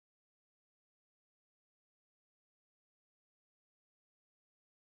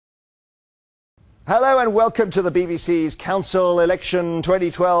Hello and welcome to the BBC's Council Election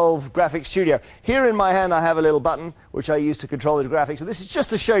 2012 graphics studio. Here in my hand I have a little button which I use to control the graphics. So this is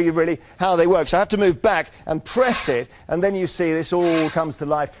just to show you really how they work. So I have to move back and press it, and then you see this all comes to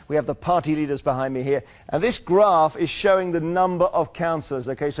life. We have the party leaders behind me here, and this graph is showing the number of councillors.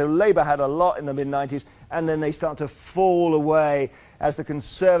 Okay, so Labour had a lot in the mid-90s, and then they start to fall away as the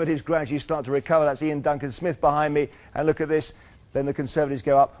Conservatives gradually start to recover. That's Ian Duncan Smith behind me, and look at this. Then the Conservatives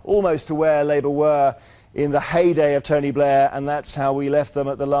go up almost to where Labour were in the heyday of Tony Blair, and that's how we left them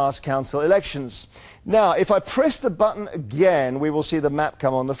at the last council elections. Now, if I press the button again, we will see the map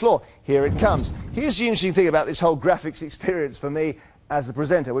come on the floor. Here it comes. Here's the interesting thing about this whole graphics experience for me as the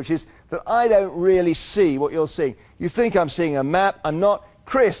presenter, which is that I don't really see what you're seeing. You think I'm seeing a map. I'm not.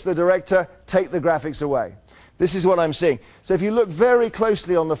 Chris, the director, take the graphics away. This is what I'm seeing. So if you look very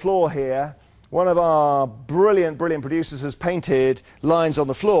closely on the floor here, one of our brilliant producers has painted lines on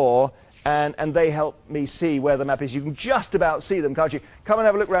the floor, and they help me see where the map is. You can just about see them, can't you? Come and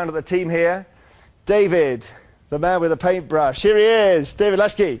have a look round at the team here. David, the man with the paintbrush. Here he is, David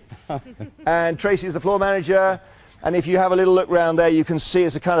Lasky. And Tracy is the floor manager. And if you have a little look round there, you can see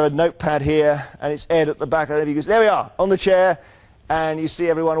it's a kind of a notepad here, and it's Ed at the back. I don't know if you can see. There we are, on the chair. And you see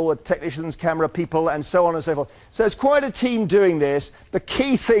everyone, all the technicians, camera people, and so on and so forth. So it's quite a team doing this. The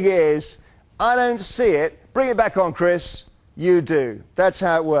key thing is, I don't see it. Bring it back on, Chris. You do. That's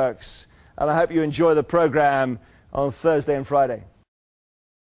how it works. And I hope you enjoy the programme on Thursday and Friday.